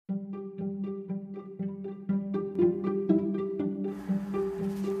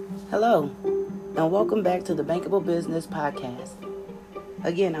Hello, and welcome back to the Bankable Business Podcast.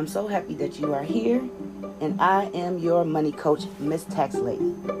 Again, I'm so happy that you are here, and I am your money coach, Miss Tax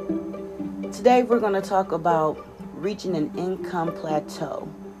Lady. Today, we're going to talk about reaching an income plateau,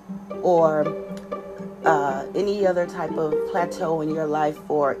 or any other type of plateau in your life,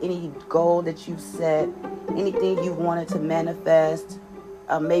 or any goal that you've set, anything you've wanted to manifest,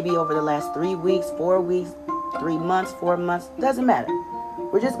 maybe over the last 3 weeks, 4 weeks, 3 months, 4 months, doesn't matter.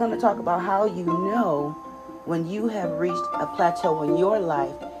 We're just going to talk about how you know when you have reached a plateau in your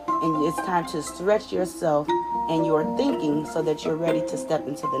life and it's time to stretch yourself and your thinking so that you're ready to step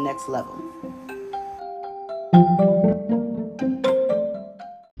into the next level.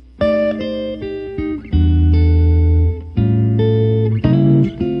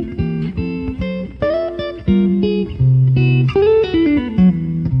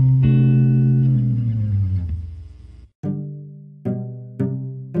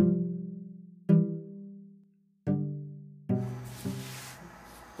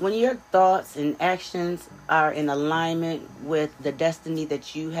 When your thoughts and actions are in alignment with the destiny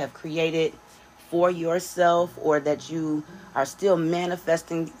that you have created for yourself, or that you are still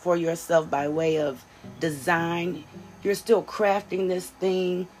manifesting for yourself by way of design, you're still crafting this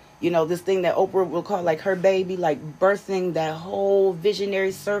thing, this thing that Oprah will call like her baby, like birthing that whole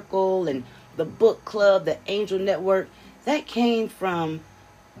visionary circle and the book club, the angel network, that came from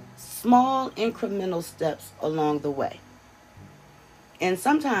small incremental steps along the way. And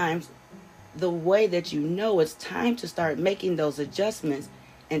sometimes the way that you know it's time to start making those adjustments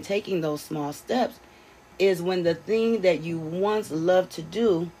and taking those small steps is when the thing that you once loved to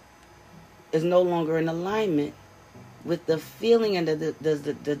do is no longer in alignment with the feeling and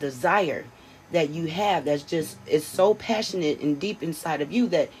the desire that you have, that's just is so passionate and deep inside of you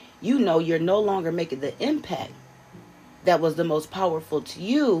that you know you're no longer making the impact that was the most powerful to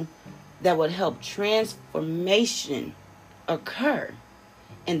you, that would help transformation occur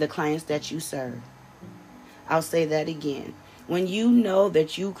in the clients that you serve. I'll say that again. When you know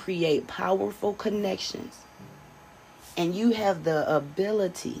that you create powerful connections and you have the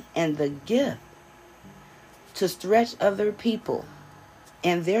ability and the gift to stretch other people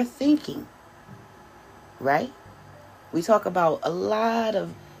and their thinking, right? We talk about a lot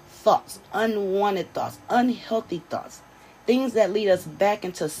of thoughts, unwanted thoughts, unhealthy thoughts, things that lead us back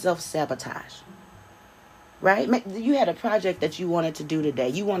into self-sabotage. Right? You had a project that you wanted to do today.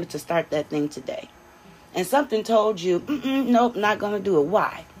 You wanted to start that thing today. And something told you, nope, not going to do it.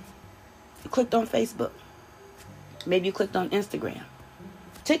 Why? You clicked on Facebook. Maybe you clicked on Instagram,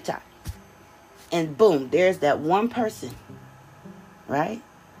 TikTok. And boom, there's that one person, right?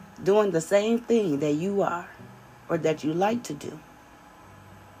 Doing the same thing that you are or that you like to do.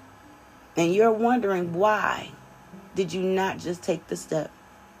 And you're wondering, why did you not just take the step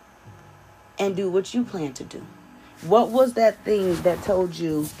and do what you plan to do? What was that thing that told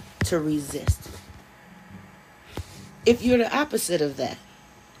you to resist? If you're the opposite of that,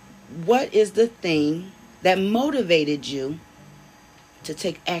 what is the thing that motivated you to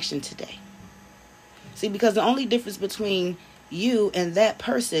take action today? See, because the only difference between you and that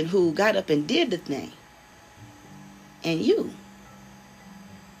person who got up and did the thing and you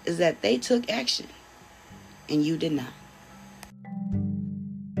is that they took action and you did not.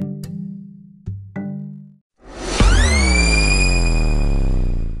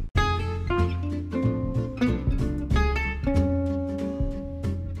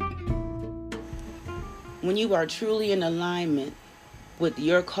 When you are truly in alignment with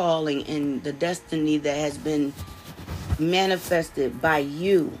your calling and the destiny that has been manifested by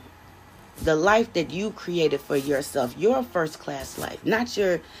you, the life that you created for yourself, your first class life, not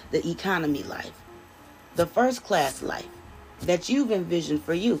the economy life, the first class life that you've envisioned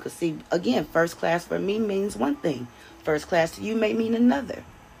for you. Because see, again, first class for me means one thing. First class to you may mean another.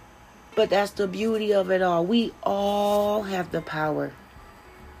 But that's the beauty of it all. We all have the power.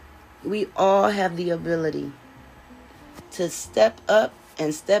 We all have the ability to step up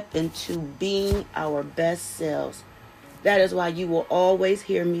and step into being our best selves. That is why you will always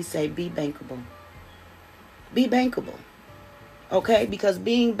hear me say, be bankable. Be bankable. Okay? Because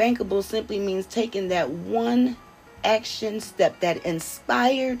being bankable simply means taking that one action step, that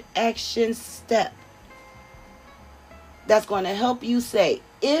inspired action step, that's going to help you say,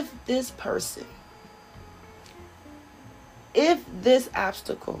 if this person, if this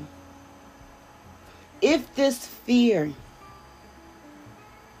obstacle, if this fear,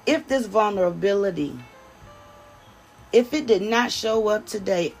 if this vulnerability, if it did not show up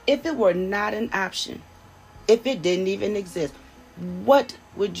today, if it were not an option, if it didn't even exist, what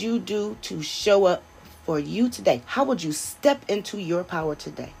would you do to show up for you today? How would you step into your power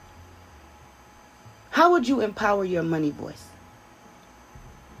today? How would you empower your money voice?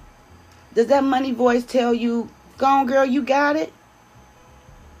 Does that money voice tell you, go on, girl, you got it?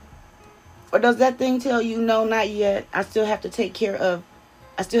 Or does that thing tell you, no, not yet. I still have to take care of.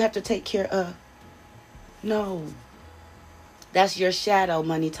 No. That's your shadow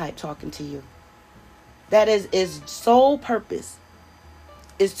money type talking to you. That is its sole purpose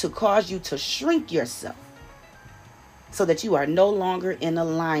is to cause you to shrink yourself so that you are no longer in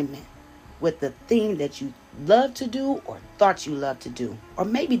alignment with the thing that you love to do or thought you loved to do. Or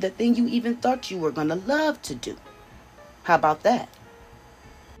maybe the thing you even thought you were going to love to do. How about that?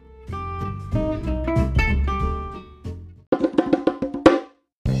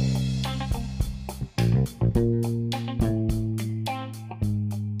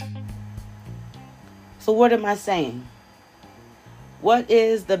 So what am I saying? What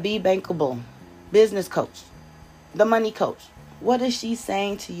is the Be Bankable business coach, the money coach? What is she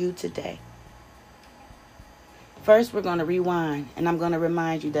saying to you today? First, we're going to rewind, and I'm going to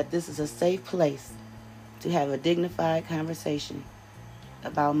remind you that this is a safe place to have a dignified conversation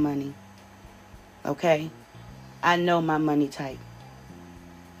about money. Okay? I know my money type.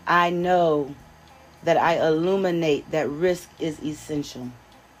 I know that I illuminate that risk is essential.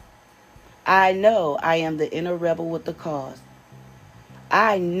 I know I am the inner rebel with the cause.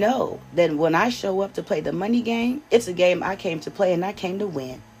 I know that when I show up to play the money game, it's a game I came to play and I came to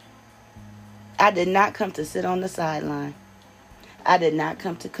win. I did not come to sit on the sideline. I did not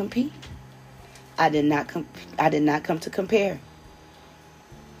come to compete. I did not come to compare.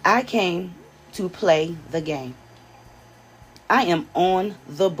 I came to play the game. I am on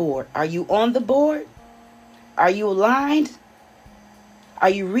the board. Are you on the board? Are you aligned? Are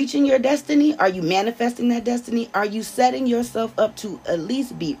you reaching your destiny? Are you manifesting that destiny? Are you setting yourself up to at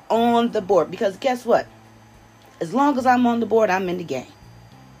least be on the board? Because guess what? As long as I'm on the board, I'm in the game.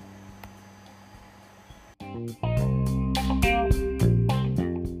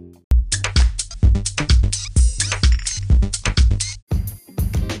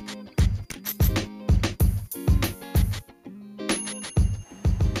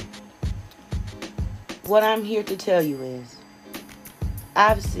 What I'm here to tell you is,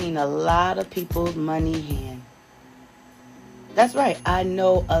 I've seen a lot of people's money hand. That's right. I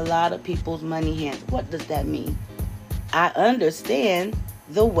know a lot of people's money hands. What does that mean? I understand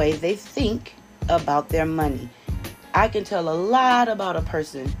the way they think about their money. I can tell a lot about a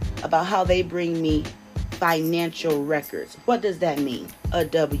person, about how they bring me financial records. What does that mean? A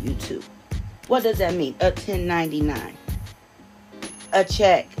W-2. What does that mean? A 1099. A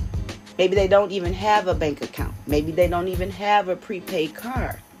check. Maybe they don't even have a bank account. Maybe they don't even have a prepaid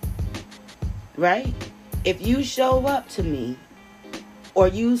card. Right? If you show up to me or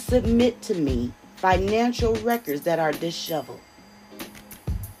you submit to me financial records that are disheveled.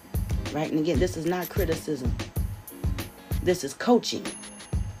 Right? And again, this is not criticism. This is coaching.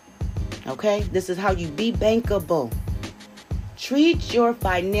 Okay? This is how you be bankable. Treat your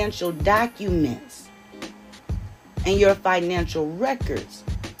financial documents and your financial records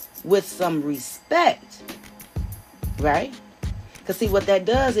with some respect, right? Because see, what that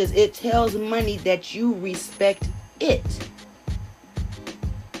does is it tells money that you respect it,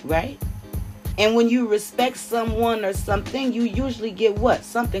 right? And when you respect someone or something, you usually get what?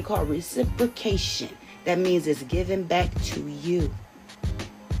 Something called reciprocation. That means it's given back to you.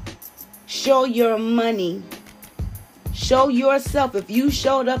 Show your money. Show yourself. If you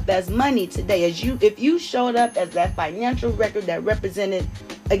showed up as money today, if you showed up as that financial record that represented,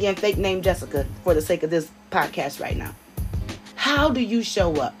 again, fake name Jessica, for the sake of this podcast right now. How do you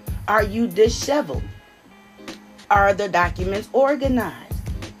show up? Are you disheveled? Are the documents organized?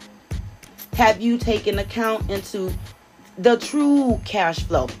 Have you taken account into the true cash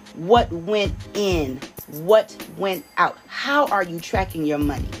flow? What went in? What went out? How are you tracking your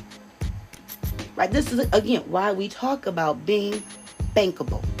money? Right? This is, again, why we talk about being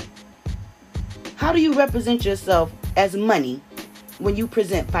bankable. How do you represent yourself as money when you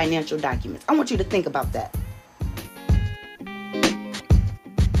present financial documents? I want you to think about that.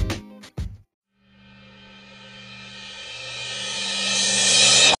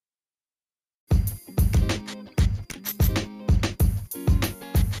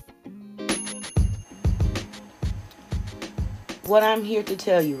 What I'm here to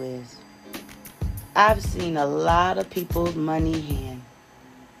tell you is, I've seen a lot of people's money hand.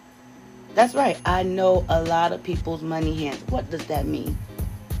 That's right. I know a lot of people's money hands. What does that mean?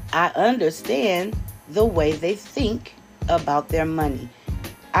 I understand the way they think about their money.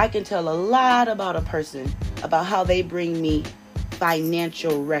 I can tell a lot about a person, about how they bring me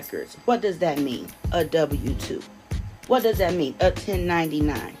financial records. What does that mean? A W-2. What does that mean? A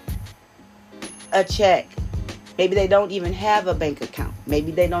 1099. a check. Maybe they don't even have a bank account.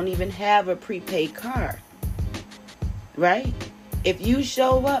 Maybe they don't even have a prepaid card. Right? If you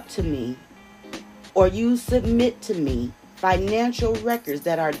show up to me or you submit to me financial records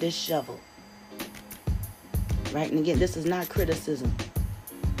that are disheveled, right? And again, this is not criticism.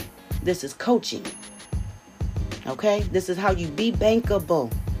 This is coaching. Okay? This is how you be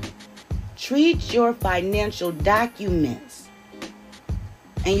bankable. Treat your financial documents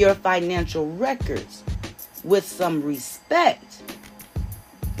and your financial records with some respect,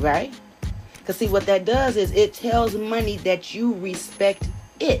 right? Because see, what that does is it tells money that you respect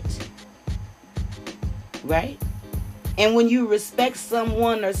it, right? And when you respect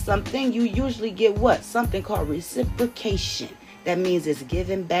someone or something, you usually get what? Something called reciprocation. That means it's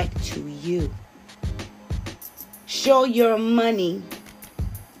given back to you. Show your money.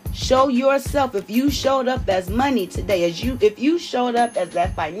 Show yourself. If you showed up as money today, if you showed up as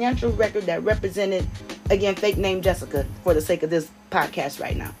that financial record that represented, again, fake name Jessica for the sake of this podcast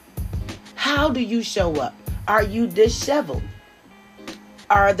right now. How do you show up? Are you disheveled?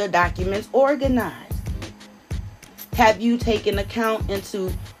 Are the documents organized? Have you taken account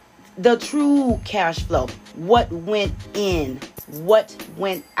into the true cash flow? What went in? What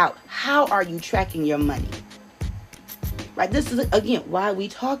went out? How are you tracking your money? Right? This is, again, why we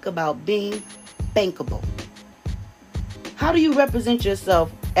talk about being bankable. How do you represent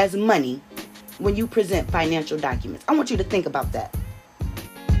yourself as money when you present financial documents? I want you to think about that.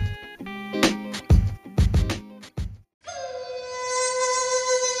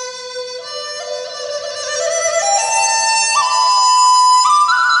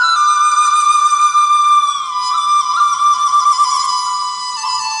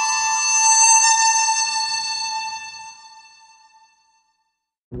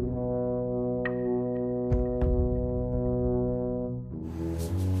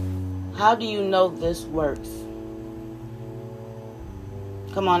 How do you know this works?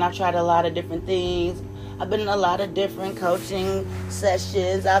 Come on, I've tried a lot of different things. I've been in a lot of different coaching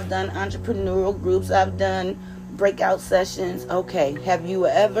sessions. I've done entrepreneurial groups. I've done breakout sessions. Okay, have you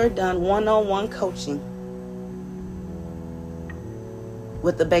ever done one-on-one coaching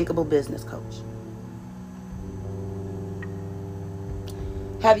with a bankable business coach?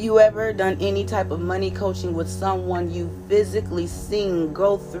 Have you ever done any type of money coaching with someone you physically seen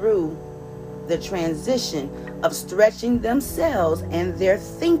go through the transition of stretching themselves and their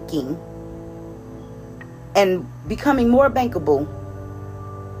thinking and becoming more bankable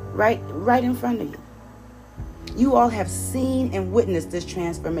right in front of you? You all have seen and witnessed this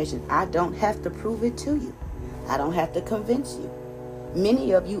transformation. I don't have to prove it to you. I don't have to convince you.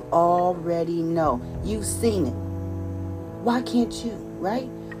 Many of you already know. You've seen it. Why can't you, right?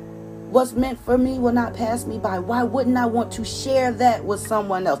 What's meant for me will not pass me by. Why wouldn't I want to share that with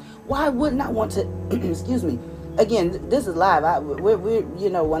someone else? Why wouldn't I want to, excuse me. Again, this is live. We're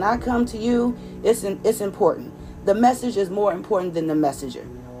when I come to you, it's important. The message is more important than the messenger.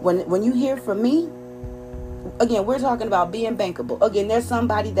 When you hear from me, again, we're talking about being bankable. Again, there's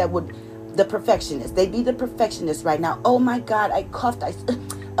somebody that would, the perfectionist. They be the perfectionist right now. Oh my God, I coughed.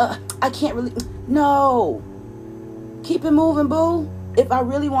 I can't really. No. Keep it moving, boo. If I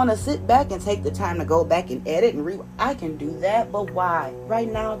really want to sit back and take the time to go back and edit and read, I can do that. But why? Right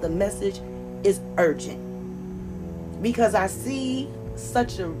now, the message is urgent. Because I see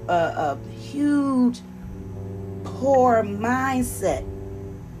such a huge, poor mindset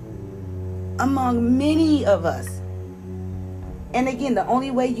among many of us. And again, the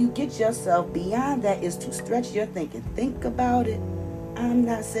only way you get yourself beyond that is to stretch your thinking. Think about it. I'm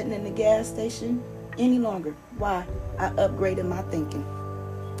not sitting in the gas station any longer. Why? I upgraded my thinking.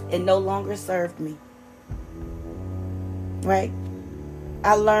 It no longer served me. Right?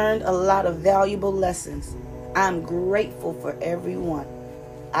 I learned a lot of valuable lessons. I'm grateful for everyone.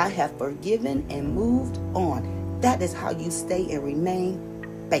 I have forgiven and moved on. That is how you stay and remain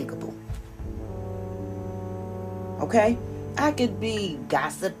bankable. Okay? I could be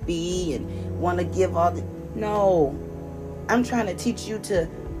gossipy and want to give all the... No. I'm trying to teach you to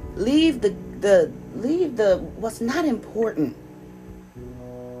leave the what's not important.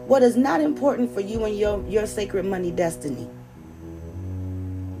 What is not important for you and your sacred money destiny.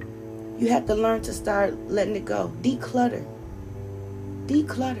 You have to learn to start letting it go. Declutter.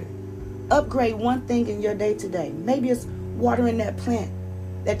 Upgrade one thing in your day to day. Maybe it's watering that plant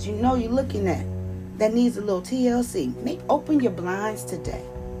that you know you're looking at that needs a little TLC. Maybe open your blinds today.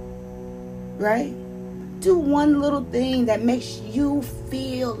 Right? Do one little thing that makes you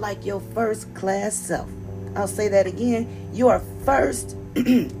feel like your first class self. I'll say that again. Your first,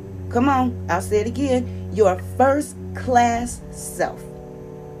 come on, I'll say it again. Your first class self.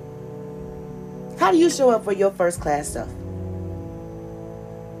 How do you show up for your first class self?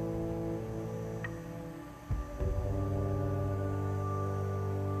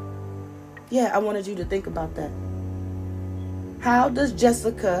 Yeah, I wanted you to think about that. How does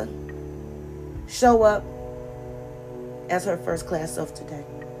Jessica show up as her first class self today?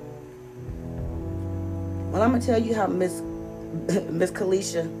 Well, I'm going to tell you how Miss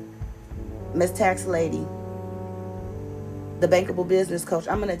Kalisha, Miss Tax Lady, the Bankable Business Coach,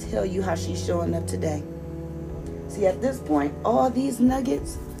 I'm going to tell you how she's showing up today. See, at this point, all these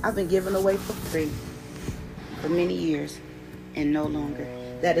nuggets I've been giving away for free for many years and no longer.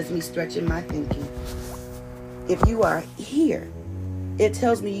 That is me stretching my thinking. If you are here, it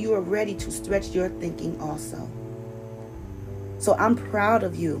tells me you are ready to stretch your thinking also. So I'm proud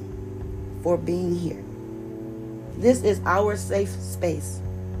of you for being here. This is our safe space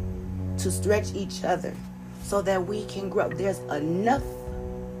to stretch each other so that we can grow. There's enough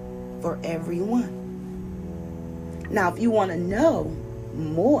for everyone. Now, if you want to know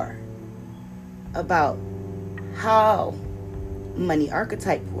more about how money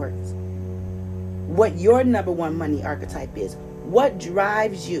archetype works, what your number one money archetype is, what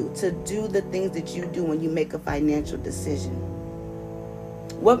drives you to do the things that you do when you make a financial decision,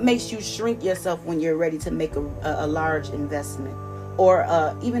 what makes you shrink yourself when you're ready to make a large investment, or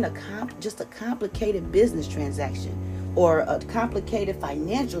even just a complicated business transaction or a complicated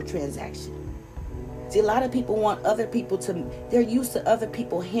financial transaction. See, a lot of people want other people they're used to other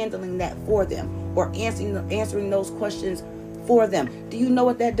people handling that for them or answering those questions for them. Do you know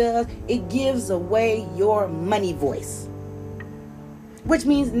what that does? It gives away your money voice, which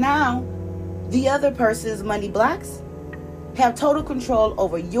means now the other person's money blocks have total control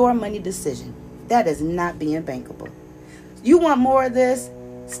over your money decision. That is not being bankable. You want more of this?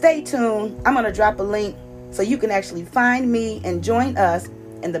 Stay tuned. I'm going to drop a link so you can actually find me and join us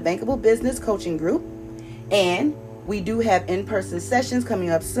in the Bankable Business Coaching Group. And we do have in-person sessions coming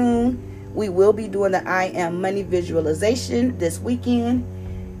up soon. We will be doing the I Am Money visualization this weekend.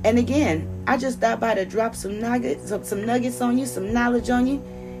 And again, I just stopped by to drop some nuggets on you, some knowledge on you,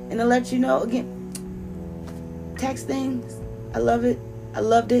 and to let you know, again, tax things, I love it. I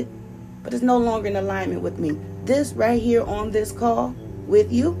loved it, but it's no longer in alignment with me. This right here on this call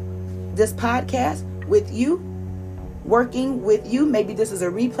with you, this podcast with you, working with you. Maybe this is a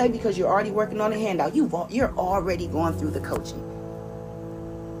replay because you're already working on a handout. You're already going through the coaching,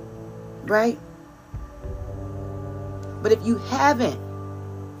 right? But if you haven't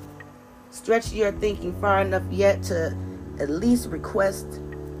stretched your thinking far enough yet to at least request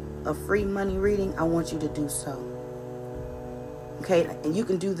a free money reading, I want you to do so. Okay, and you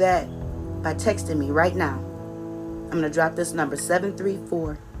can do that by texting me right now. I'm going to drop this number,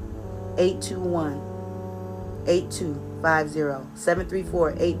 734-821-8250,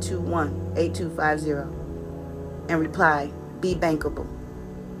 734-821-8250, and reply, be bankable.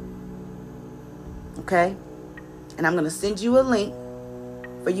 Okay? And I'm going to send you a link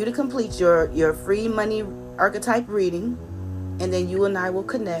for you to complete your free money archetype reading, and then you and I will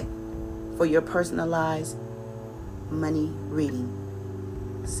connect for your personalized money reading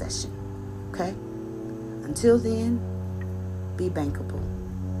session. Okay? Until then, be bankable.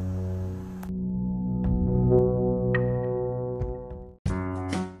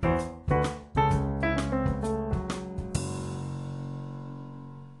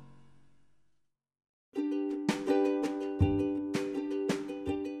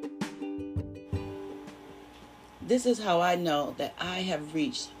 This is how I know that I have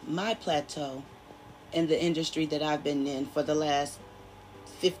reached my plateau in the industry that I've been in for the last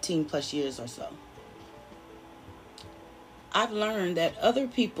 15 plus years or so. I've learned that other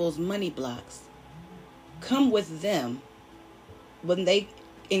people's money blocks come with them when they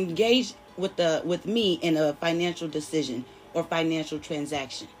engage with me in a financial decision or financial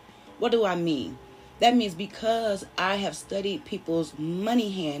transaction. What do I mean? That means because I have studied people's money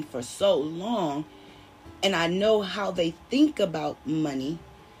hand for so long and I know how they think about money,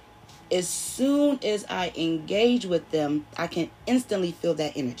 as soon as I engage with them, I can instantly feel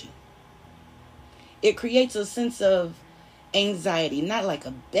that energy. It creates a sense of anxiety, not like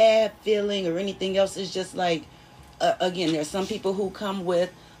a bad feeling or anything else. It's just like, again, there's some people who come with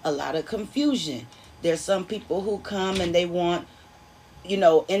a lot of confusion. There's some people who come and they want,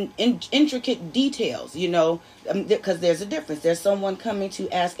 intricate details, because there's a difference. There's someone coming to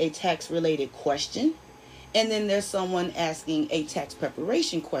ask a tax-related question, and then there's someone asking a tax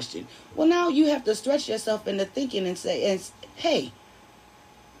preparation question. Well, now you have to stretch yourself into thinking and say, hey,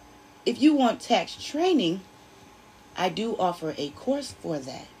 if you want tax training, I do offer a course for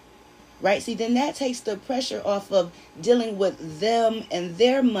that. right? See, then that takes the pressure off of dealing with them and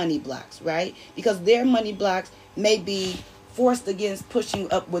their money blocks, right? Because their money blocks may be forced against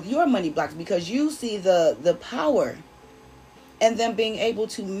pushing up with your money blocks because you see the power and them being able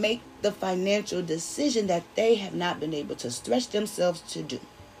to make the financial decision that they have not been able to stretch themselves to do.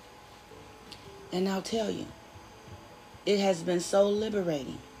 And I'll tell you, it has been so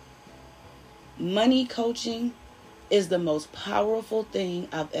liberating. Money coaching is the most powerful thing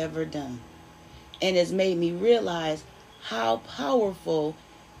I've ever done. And it's made me realize how powerful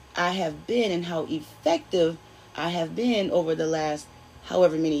I have been and how effective I have been over the last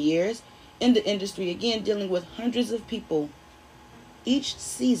however many years in the industry, again, dealing with hundreds of people each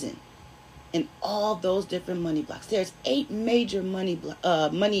season in all those different money blocks. There's 8 major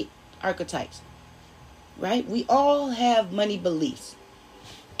money archetypes, right? We all have money beliefs,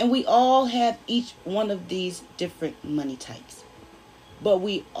 and we all have each one of these different money types. But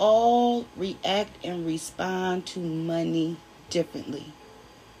we all react and respond to money differently.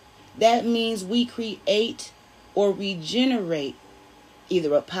 That means we create or regenerate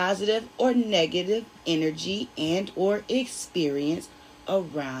either a positive or negative energy and or experience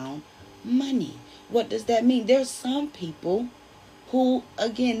around money. What does that mean? There's some people who,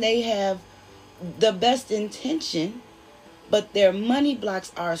 again, they have the best intention, but their money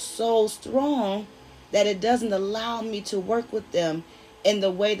blocks are so strong that it doesn't allow me to work with them in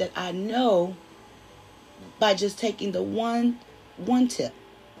the way that I know by just taking the one tip,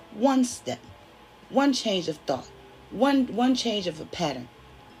 one step, one change of thought, one change of a pattern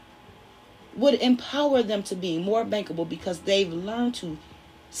would empower them to be more bankable because they've learned to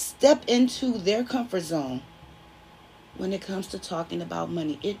step into their comfort zone when it comes to talking about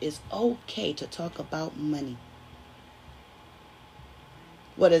money. It is okay to talk about money.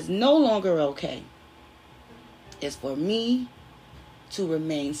 What is no longer okay is for me to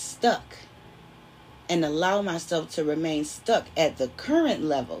remain stuck and allow myself to remain stuck at the current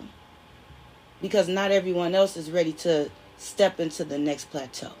level because not everyone else is ready to step into the next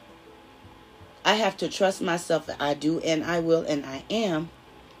plateau. I have to trust myself that I do, and I will, and I am.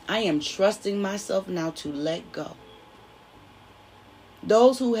 I am trusting myself now to let go.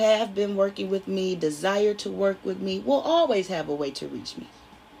 Those who have been working with me, desire to work with me, will always have a way to reach me.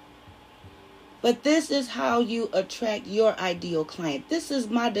 But this is how you attract your ideal client. This is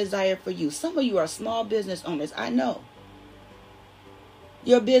my desire for you. Some of you are small business owners, I know.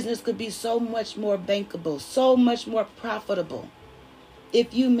 Your business could be so much more bankable, so much more profitable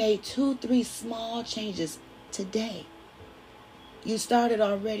if you made 2-3 small changes today. You started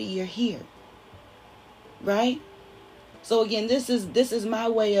already, you're here. Right? So again, this is my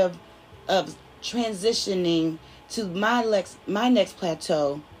way of transitioning to my next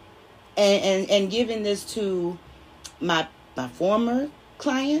plateau and giving this to my former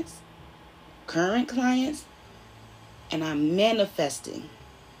clients, current clients, and I'm manifesting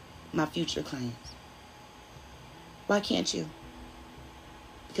my future clients. Why can't you?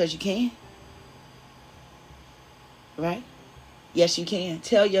 Because you can. Right? Yes, you can.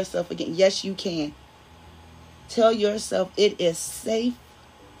 Tell yourself again, yes, you can. Tell yourself it is safe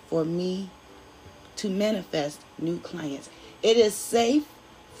for me to manifest new clients. It is safe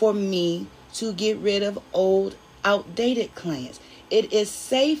for me to get rid of old, outdated clients. It is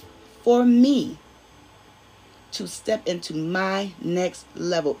safe for me to step into my next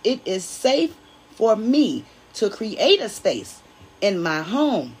level. It is safe for me to create a space in my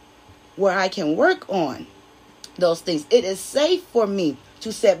home where I can work on those things. It is safe for me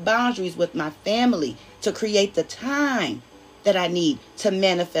to set boundaries with my family, to create the time that I need to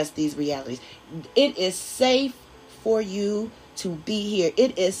manifest these realities. It is safe for you to be here.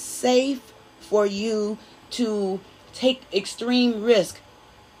 It is safe for you to take extreme risk,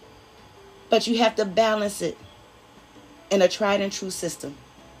 but you have to balance it in a tried and true system.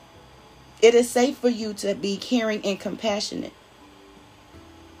 It is safe for you to be caring and compassionate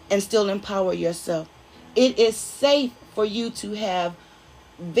and still empower yourself. It is safe for you to have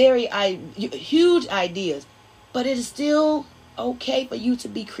huge ideas, but it is still okay for you to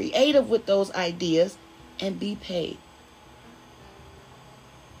be creative with those ideas and be paid.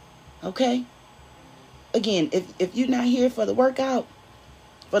 Okay? Again, if you're not here for the workout,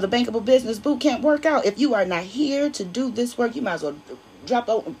 for the Bankable Business Bootcamp workout, if you are not here to do this work, you might as well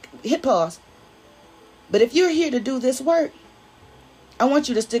hit pause. But if you're here to do this work, I want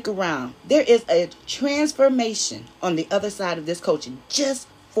you to stick around. There is a transformation on the other side of this coaching just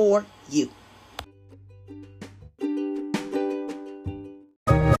for you.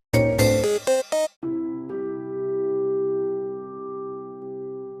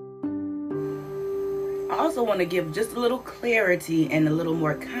 I also also want to give just a little clarity and a little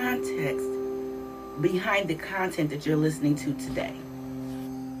more context behind the content that you're listening to today.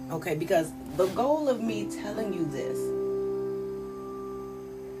 Okay, because the goal of me telling you this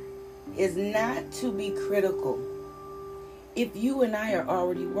is not to be critical. If you and I are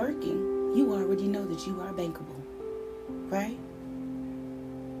already working, you already know that you are bankable, right?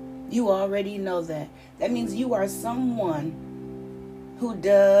 You already know that. That means you are someone who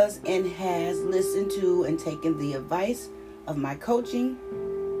does and has listened to and taken the advice of my coaching,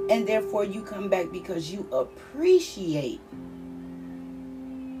 and therefore you come back because you appreciate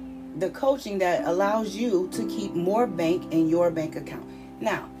the coaching that allows you to keep more bank in your bank account.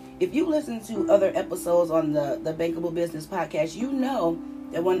 Now, if you listen to other episodes on the Bankable Business Podcast, you know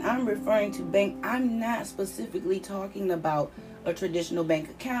that when I'm referring to bank, I'm not specifically talking about a traditional bank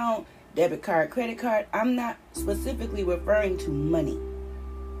account, debit card, credit card. I'm not specifically referring to money.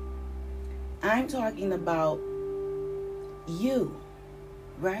 I'm talking about you,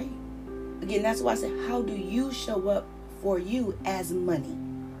 right? Again, that's why I said, how do you show up for you as money?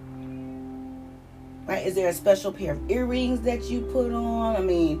 Right? Is there a special pair of earrings that you put on? I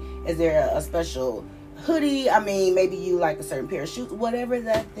mean, is there a special hoodie? I mean, maybe you like a certain pair of shoes, whatever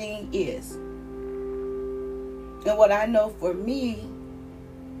that thing is. And what I know for me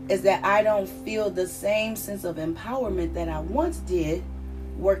is that I don't feel the same sense of empowerment that I once did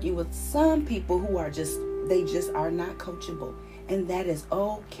working with some people who are just are not coachable. And that is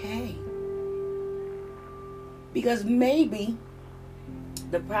okay. Because maybe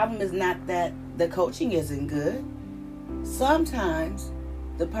the problem is not that the coaching isn't good. Sometimes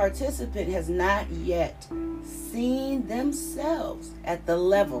the participant has not yet seen themselves at the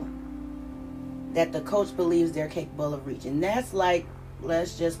level that the coach believes they're capable of reaching. That's like,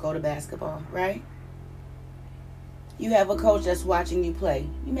 let's just go to basketball, right? You have a coach that's watching you play.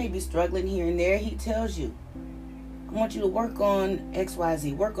 You may be struggling here and there. He tells you, I want you to work on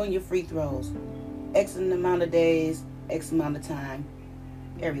XYZ. Work on your free throws. X amount of days, X amount of time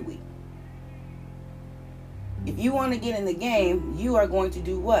every week. If you want to get in the game, you are going to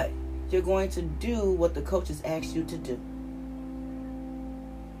do what? You're going to do what the coach has asked you to do.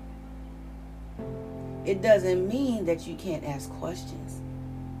 It doesn't mean that you can't ask questions.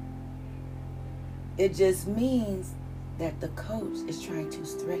 It just means that the coach is trying to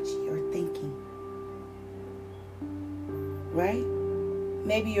stretch your thinking. Right?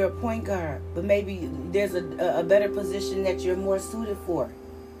 Maybe you're a point guard, but maybe there's a better position that you're more suited for.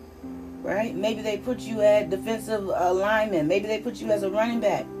 Right? Maybe they put you at defensive lineman. Maybe they put you as a running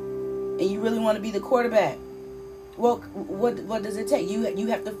back, and you really want to be the quarterback. Well, what does it take? You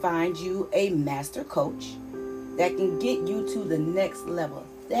have to find you a master coach that can get you to the next level.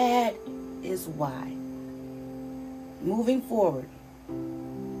 That is why, moving forward,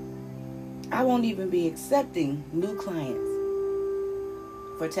 I won't even be accepting new clients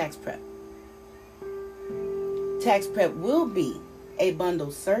for tax prep. Tax prep will be a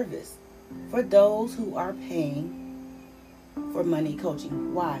bundled service for those who are paying for money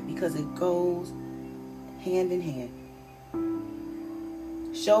coaching. Why? Because it goes hand in hand.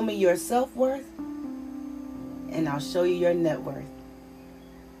 Show me your self-worth, and I'll show you your net worth.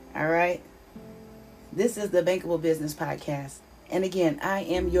 All right? This is the Bankable Business Podcast. And again, I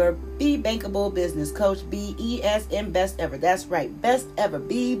am your Be Bankable Business Coach, BESM, best ever. That's right, best ever.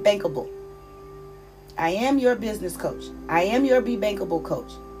 Be Bankable. I am your business coach. I am your Be Bankable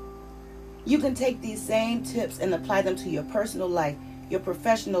coach. You can take these same tips and apply them to your personal life, your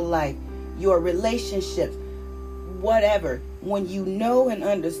professional life, your relationships, whatever. When you know and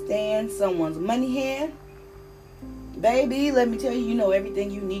understand someone's money hand, baby, let me tell you, you know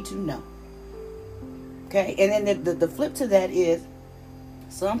everything you need to know. Okay? And then the flip to that is,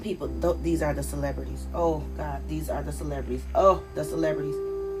 some people, these are the celebrities. Oh, God, these are the celebrities. Oh, the celebrities.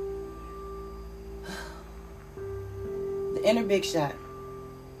 The inner big shot.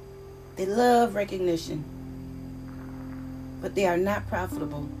 They love recognition, but they are not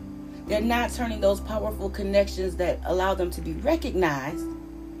profitable. They're not turning those powerful connections that allow them to be recognized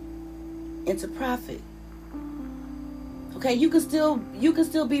into profit. Okay, you can still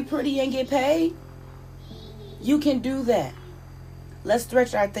be pretty and get paid. You can do that. Let's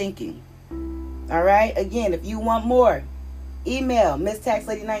stretch our thinking. All right. Again, if you want more, email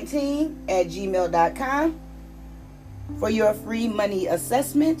MissTaxLady19@gmail.com for your free money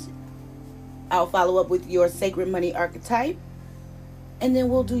assessment. I'll follow up with your sacred money archetype, and then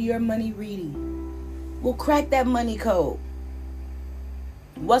we'll do your money reading. We'll crack that money code.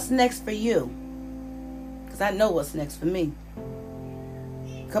 What's next for you? Because I know what's next for me.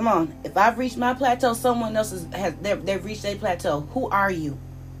 Come on. If I've reached my plateau, someone else they've reached their plateau. Who are you?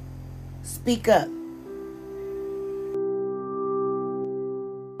 Speak up.